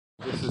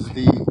This is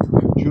the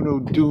Juno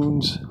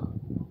Dunes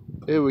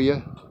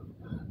area.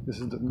 This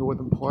is the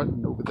northern part,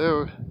 and over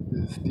there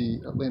is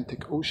the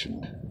Atlantic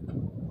Ocean.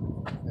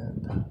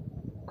 And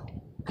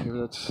here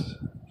that's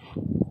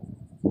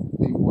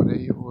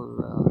A1A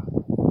or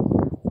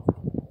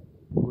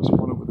was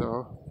one over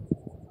there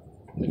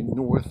heading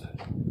north.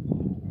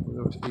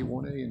 There was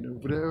A1A, and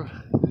over there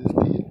is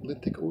the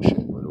Atlantic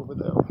Ocean right over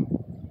there.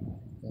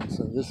 And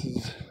so this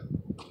is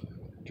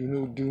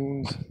Juno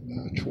Dunes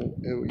Natural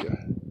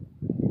Area.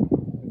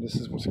 And this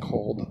is what's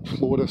called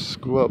Florida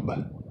scrub.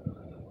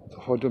 It's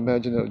hard to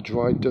imagine that a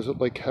dry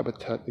desert-like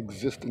habitat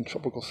exists in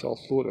tropical South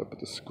Florida, but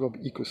the scrub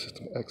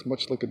ecosystem acts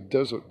much like a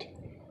desert.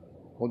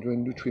 While dry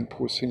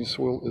nutrient-poor sandy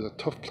soil is a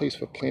tough place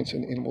for plants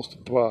and animals to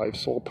thrive,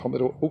 saw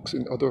palmetto, oaks,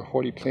 and other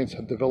hardy plants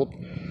have developed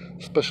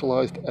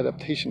specialized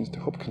adaptations to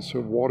help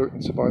conserve water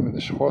and survive in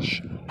this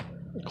harsh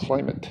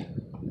climate.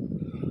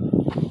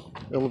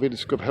 Elevated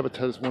scrub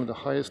habitat is one of the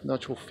highest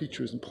natural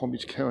features in Palm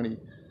Beach County.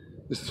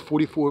 This is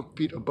 44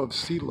 feet above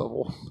sea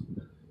level.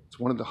 It's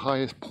one of the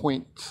highest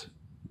points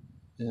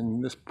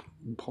in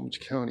Palm Beach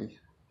County.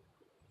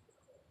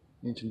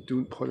 Ancient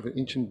dune, part of an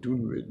ancient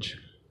dune ridge.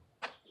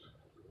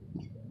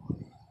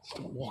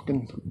 Still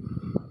walking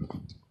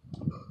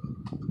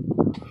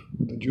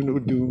the Juno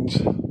Dunes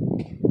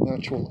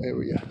natural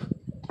area.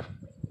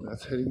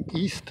 That's heading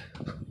east,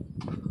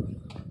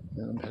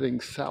 and I'm heading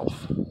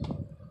south.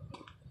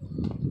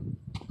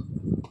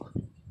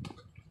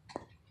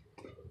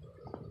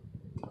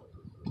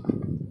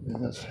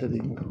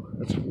 And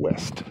that's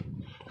west.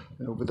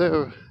 And over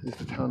there is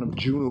the town of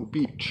Juno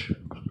Beach.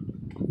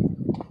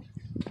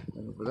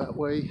 And over that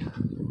way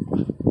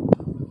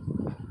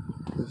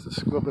is the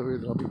scrub area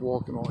that I'll be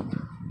walking on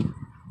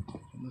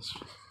this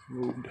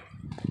road.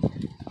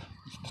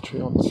 It's the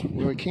trail. This is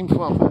where I came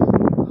from.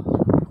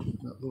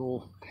 That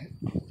little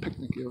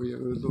picnic area,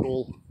 or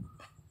little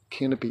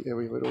canopy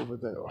area right over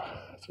there.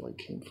 That's where I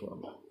came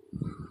from.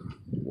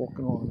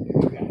 Walking on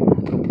here.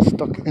 I'm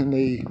stuck in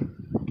a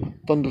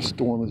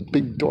thunderstorm, this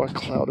big dark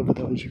cloud over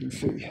there, as you can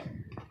see.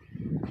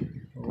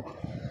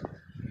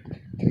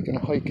 Taking a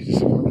hike,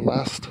 just one of the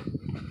last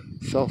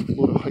South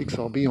Florida hikes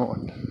I'll be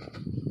on.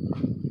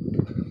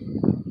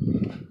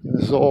 And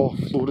this is all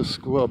Florida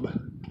scrub.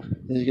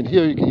 And you can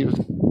hear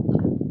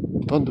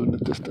thunder in the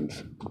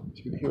distance.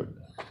 You can hear it.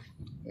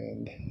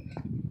 And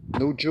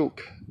no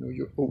joke, know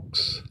your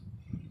oaks.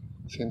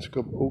 Sand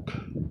scrub oak,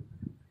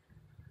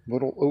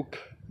 myrtle oak,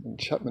 and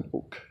Chapman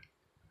oak.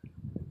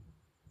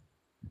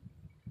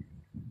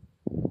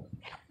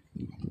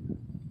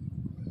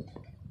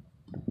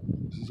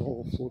 This is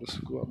all Florida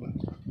scrub.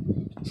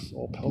 This is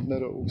all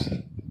palmettos.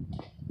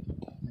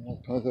 And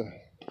all kinds of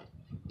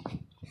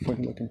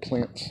funny looking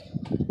plants.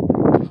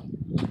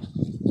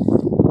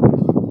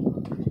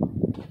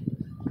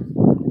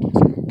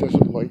 It's a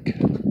desert-like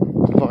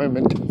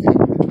environment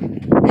in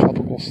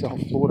tropical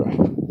South Florida.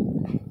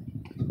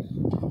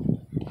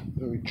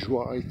 Very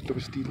dry,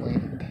 thirsty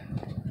land.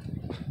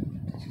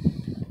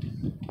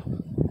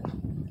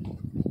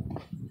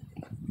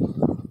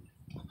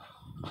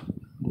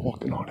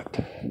 Walking on it.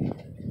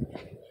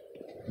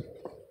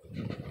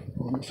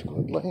 On this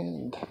good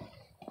land.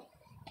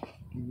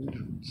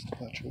 It's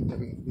natural,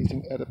 very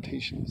amazing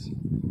adaptations.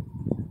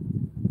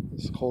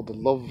 It's called the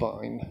love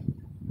vine,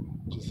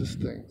 which is this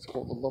thing. It's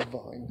called the love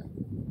vine.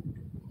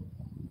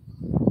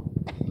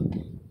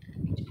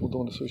 People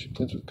don't associate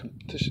plants with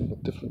competition,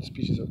 but different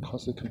species are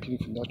constantly competing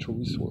for natural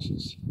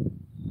resources.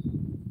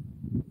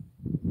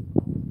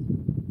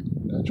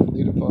 Natural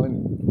native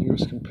vine and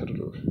fierce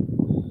competitor.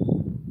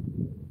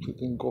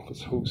 Completely engulf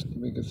its host to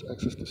make its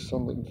access to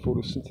sunlight and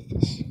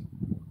photosynthesis.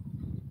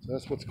 So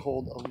that's what's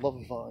called a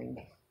love vine.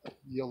 A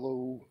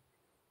yellow,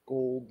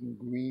 gold, and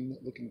green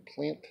looking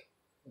plant.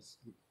 That's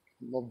the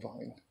love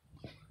vine.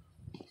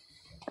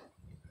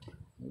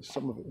 There's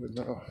some of it right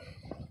now.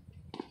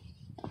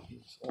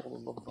 Here's all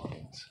the love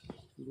vines.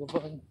 The love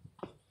vine.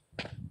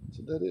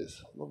 So that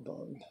is love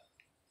vine.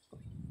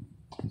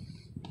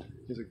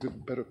 Here's a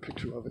good, better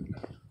picture of it.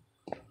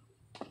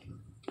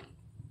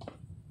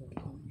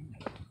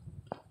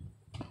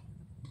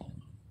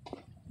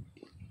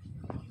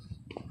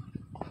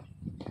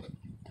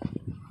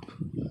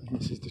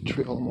 This is the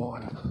trail I'm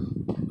on.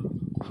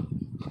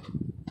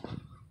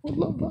 Oh,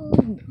 love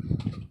vine.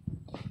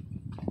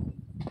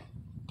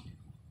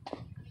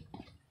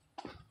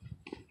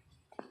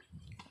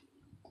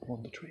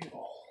 On the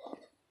trail.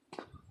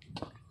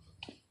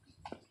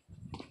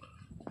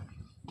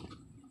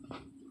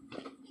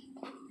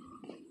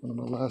 One of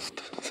my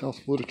last South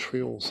Florida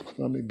trails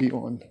that I may be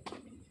on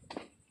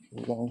for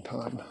a long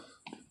time.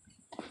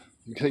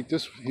 You take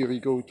this here, you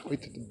go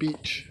right to the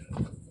beach.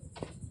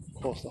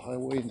 Across the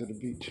highway into the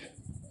beach.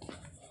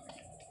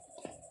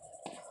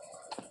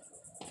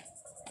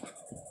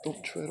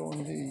 Don't tread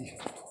on me.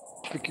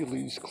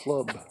 Hercules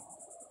Club.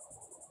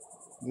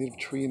 Native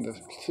tree in the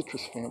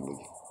citrus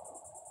family.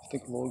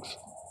 Thick logs,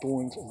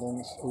 thorns along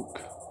its oak,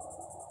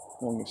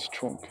 along its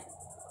trunk.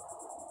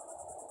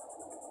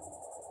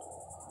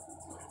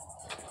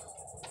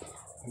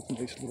 There's a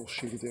nice little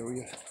shaded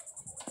area.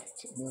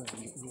 It's Now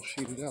we'll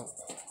shade it out.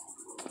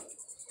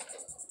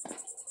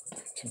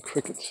 Some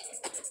crickets.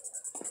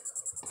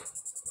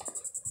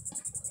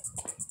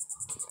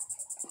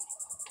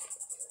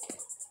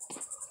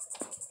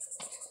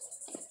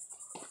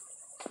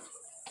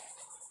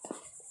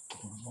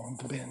 Along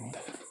the bend.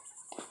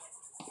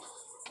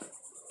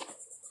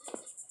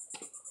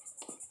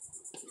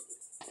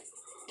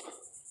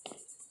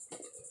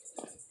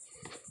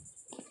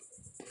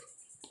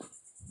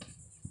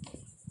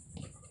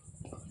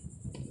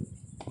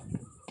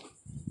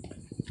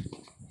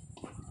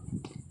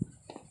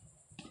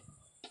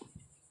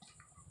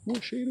 More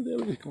shaded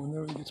area. Go in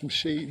there and get some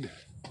shade.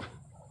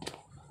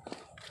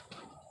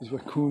 These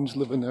raccoons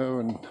live in there,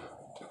 and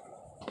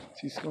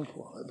see skunk.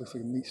 Wow, it looks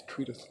like a nice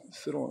tree to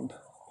sit on.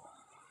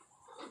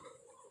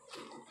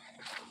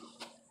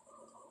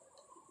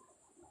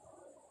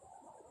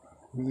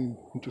 Really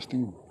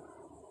interesting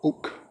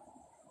oak.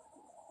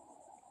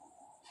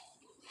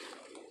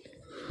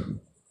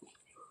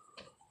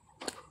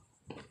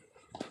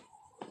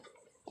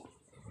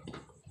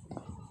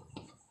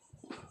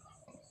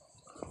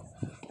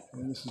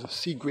 And this is a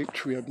sea grape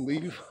tree, I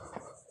believe.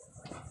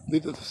 I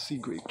believe that's a sea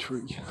grape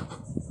tree.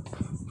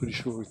 Pretty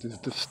sure there's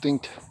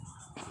distinct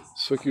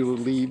circular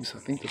leaves. I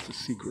think that's a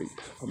sea grape,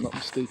 if I'm not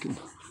mistaken.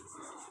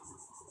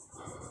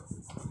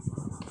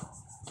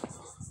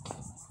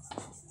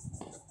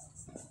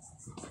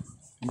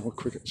 More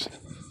crickets.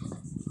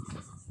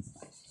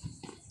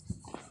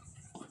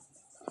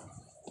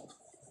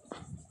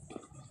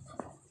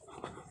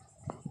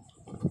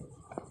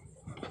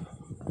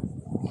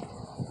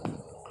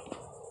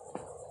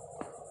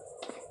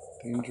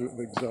 Danger of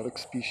exotic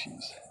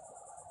species.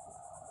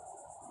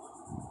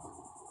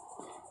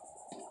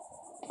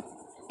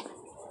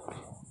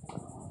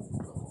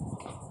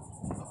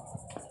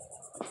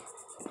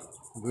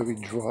 Very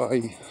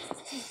dry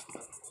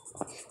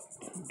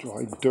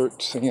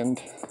dirt,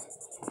 sand.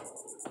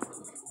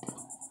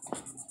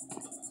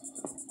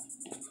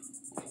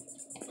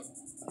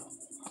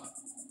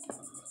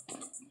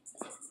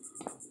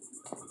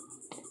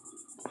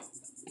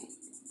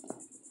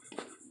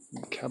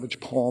 Cabbage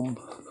palm.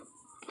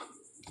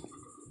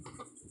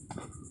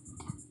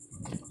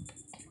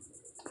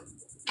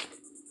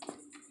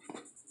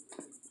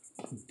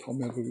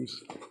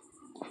 Palmettos.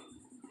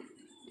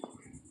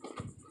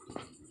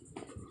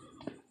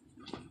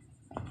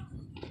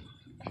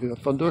 Hear that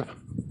thunder?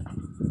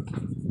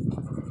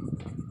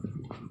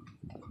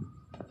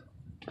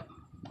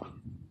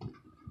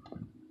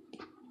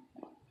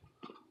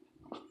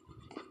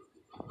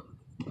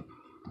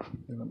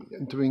 And I'm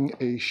entering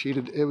a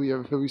shaded area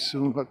very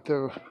soon, right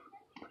there.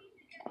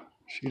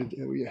 Shaded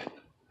area.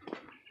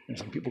 And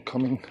some people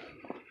coming.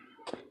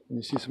 And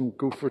you see some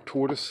gopher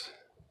tortoise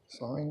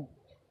sign.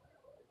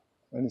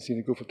 I didn't see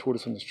any gopher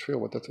tortoise on this trail,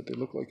 but that's what they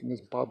look like. And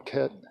there's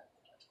bobcat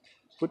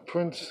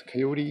footprints,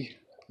 coyote,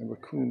 and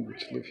raccoon,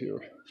 which live here.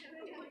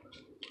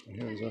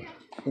 And here's a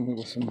family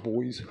with some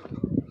boys.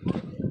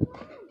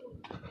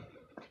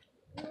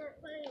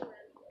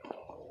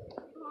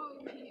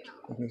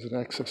 And there's an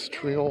access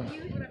trail.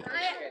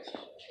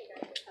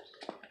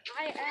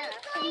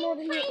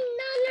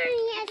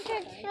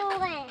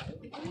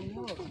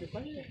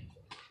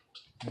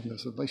 And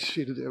there's a nice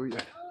shaded area.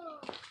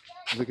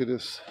 Look at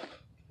this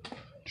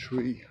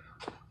tree.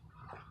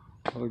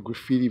 A lot of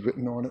graffiti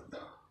written on it.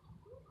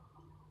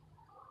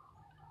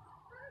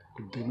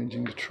 They're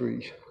damaging the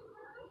tree.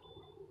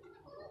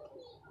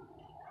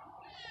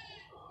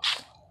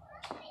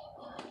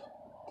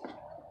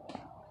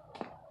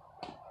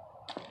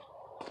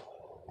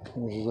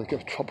 And this is like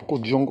a tropical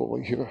jungle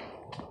right here.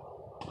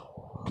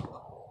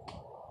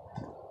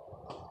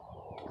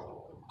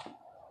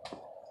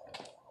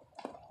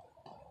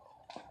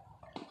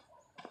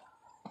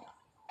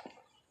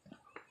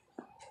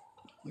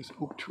 This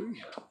oak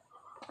tree,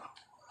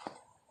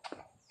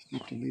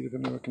 steeped in Native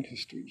American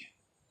history,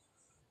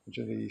 which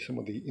are some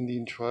of the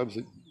Indian tribes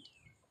that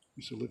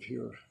used to live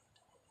here.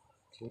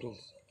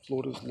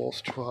 Florida's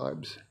lost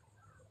tribes: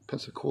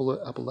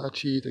 Pensacola,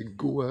 Appalachia, the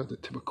Gua, the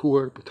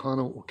Timbuktu,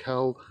 Patano,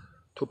 Ocal,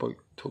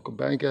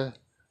 Tokobanga,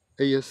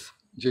 Ayas,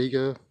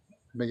 Jaga,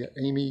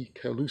 Mayaami,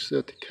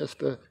 Kalusa,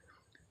 Tequesta,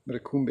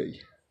 Metacumbe.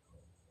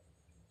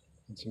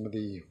 And some of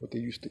what they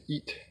used to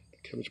eat.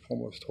 The cabbage palm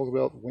I was talking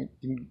about,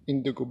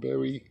 indigo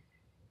berry,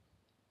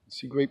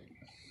 sea grape.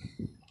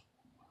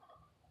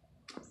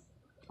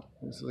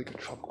 This is like a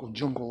tropical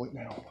jungle right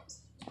now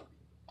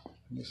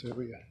in this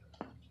area.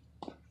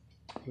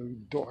 Very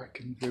dark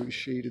and very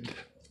shaded.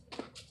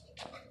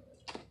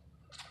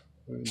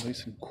 Very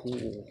nice and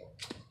cool.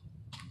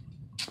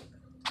 At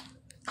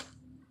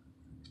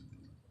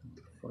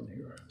the front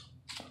here.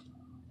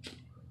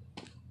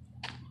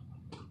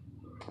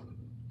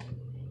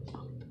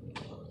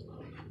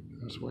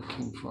 That's where I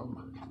came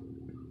from.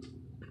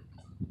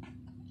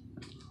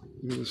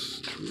 Look at this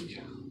tree.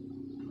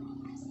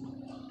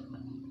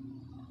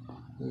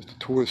 There's the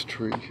tourist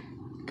tree,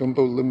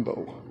 Gumbo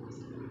Limbo.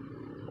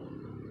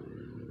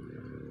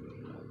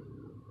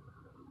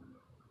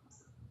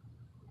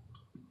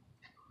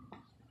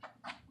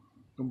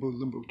 Gumbo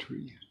Limbo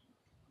tree.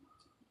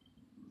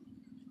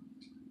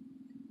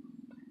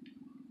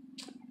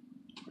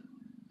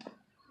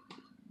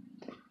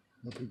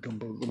 Another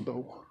gumbo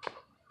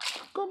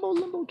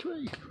limbo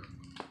tray.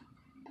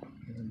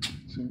 And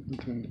soon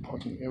entering the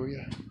parking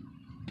area.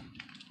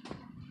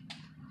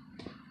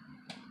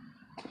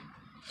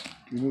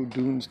 Juno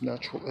Dunes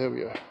natural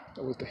area.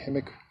 That was the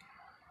hammock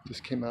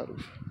just came out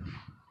of.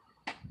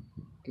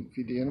 Didn't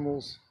feed the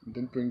animals, and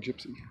didn't bring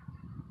Gypsy.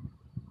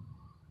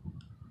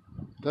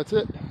 That's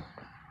it.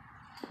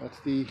 That's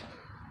the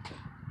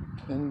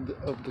end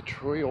of the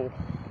trail.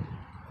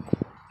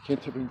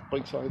 Can't bring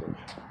bikes either.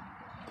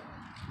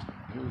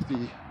 Here's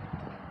the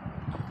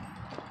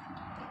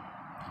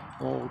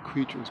all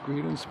creatures,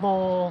 great and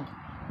small.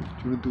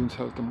 Juno Dunes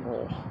has them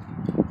all.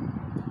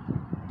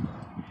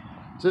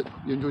 That's it.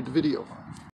 You enjoyed the video.